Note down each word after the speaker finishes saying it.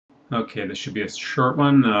Okay, this should be a short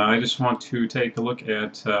one. I just want to take a look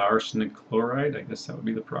at arsenic chloride, I guess that would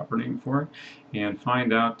be the proper name for it, and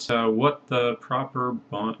find out what the proper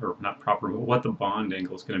bond, or not proper, but what the bond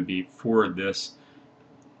angle is going to be for this.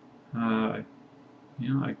 Uh,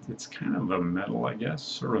 it's kind of a metal, I guess,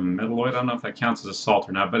 sort of a metalloid. I don't know if that counts as a salt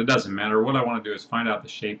or not, but it doesn't matter. What I want to do is find out the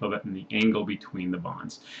shape of it and the angle between the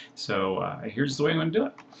bonds. So here's the way I'm going to do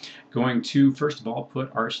it. Going to, first of all, put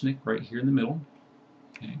arsenic right here in the middle.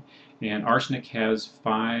 Okay. And arsenic has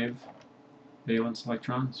 5 valence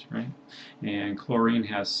electrons, right? And chlorine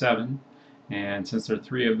has 7. And since there are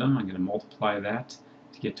 3 of them, I'm going to multiply that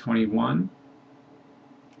to get 21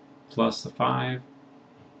 plus the 5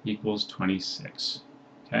 equals 26.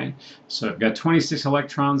 Okay, so I've got 26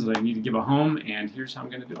 electrons that I need to give a home, and here's how I'm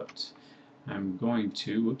going to do it. I'm going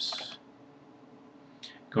to,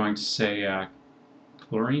 going to say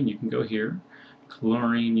chlorine, you can go here.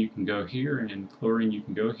 Chlorine, you can go here, and chlorine, you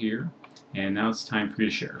can go here. And now it's time for you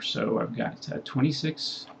to share. So I've got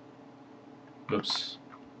 26,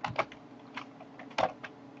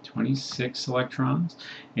 26 electrons,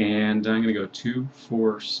 and I'm going to go 2,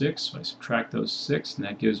 4, 6. So I subtract those 6, and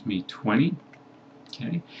that gives me 20.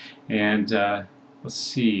 Okay, and let's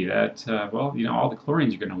see that. Well, all the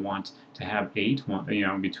chlorines you're going to want to have 8,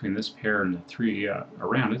 between this pair and the 3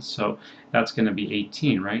 around it. So that's going to be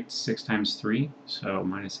 18, right? 6 times 3, so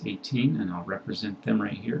minus 18, and I'll represent them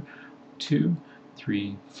right here. 2,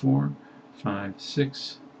 3, 4, 5,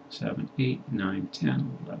 6, 7, 8, 9,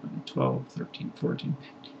 10, 11, 12, 13, 14,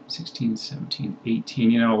 15, 16, 17,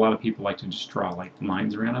 18. A lot of people like to just draw like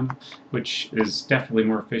lines around them, which is definitely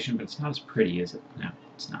more efficient, but it's not as pretty, is it? No,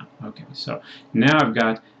 it's not. Okay, so now I've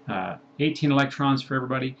got 18 electrons for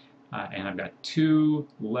everybody, and I've got 2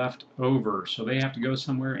 left over. So they have to go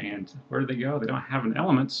somewhere, and where do they go? They don't have an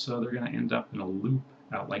element, so they're going to end up in a loop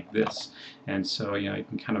out like this. And so you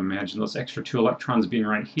can kind of imagine those extra 2 electrons being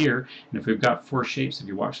right here. And if we've got 4 shapes, if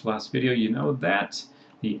you watched the last video, you know that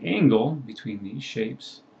the angle between these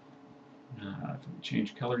shapes, if we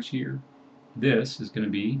change colors here, this is going to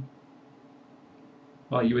be,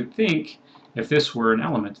 well, you would think if this were an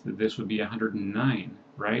element that this would be 109,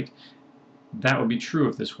 right? That would be true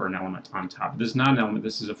if this were an element on top. This is not an element,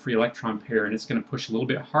 this is a free electron pair, and it's going to push a little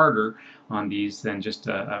bit harder on these than just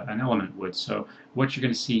an element would. So what you're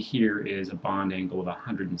going to see here is a bond angle of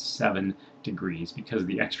 107 degrees because of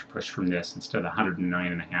the extra push from this instead of the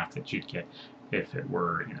 109.5 that you'd get if it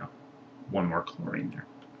were, one more chlorine there.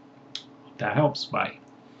 Hope that helps. Bye.